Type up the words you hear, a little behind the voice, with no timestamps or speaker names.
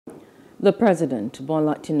The President,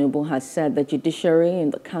 Bola Tinubu, has said the judiciary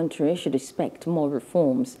in the country should expect more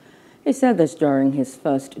reforms. He said this during his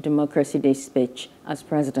first Democracy Day speech as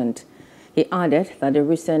president. He added that the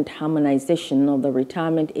recent harmonization of the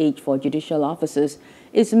retirement age for judicial officers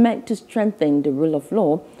is meant to strengthen the rule of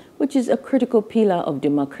law, which is a critical pillar of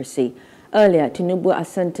democracy. Earlier, Tinubu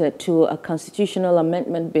assented to a constitutional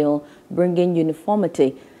amendment bill bringing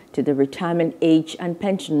uniformity to the retirement age and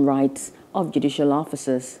pension rights of judicial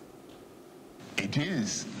officers. It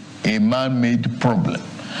is a man-made problem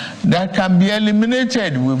that can be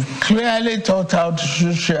eliminated with clearly thought out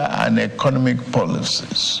social and economic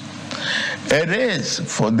policies. It is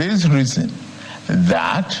for this reason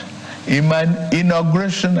that in my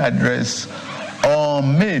inauguration address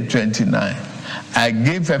on May 29, I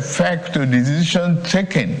gave effect to the decision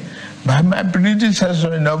taken by my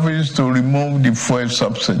predecessor in office to remove the fuel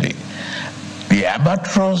subsidy, the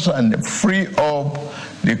albatross, and free up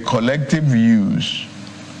the collective use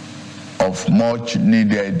of much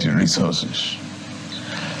needed resources,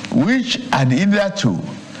 which had hitherto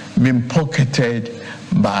been pocketed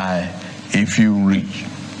by a few rich.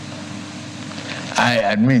 I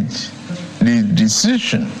admit the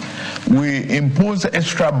decision will impose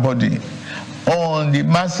extra burden on the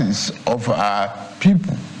masses of our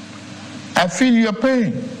people. I feel your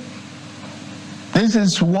pain. This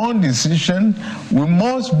is one decision we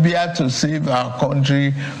must bear to save our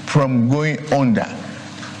country from going under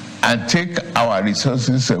and take our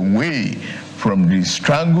resources away from the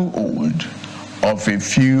stranglehold of a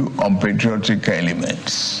few unpatriotic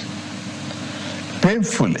elements.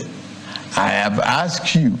 Painfully, I have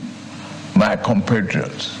asked you, my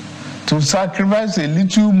compatriots, to sacrifice a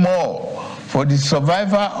little more for the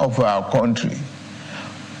survival of our country.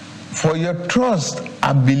 For your trust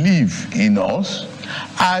and belief in us,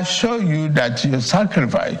 I assure you that your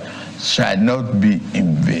sacrifice shall not be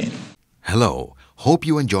in vain. Hello, hope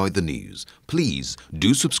you enjoyed the news. Please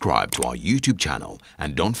do subscribe to our YouTube channel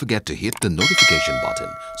and don't forget to hit the notification button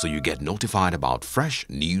so you get notified about fresh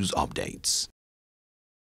news updates.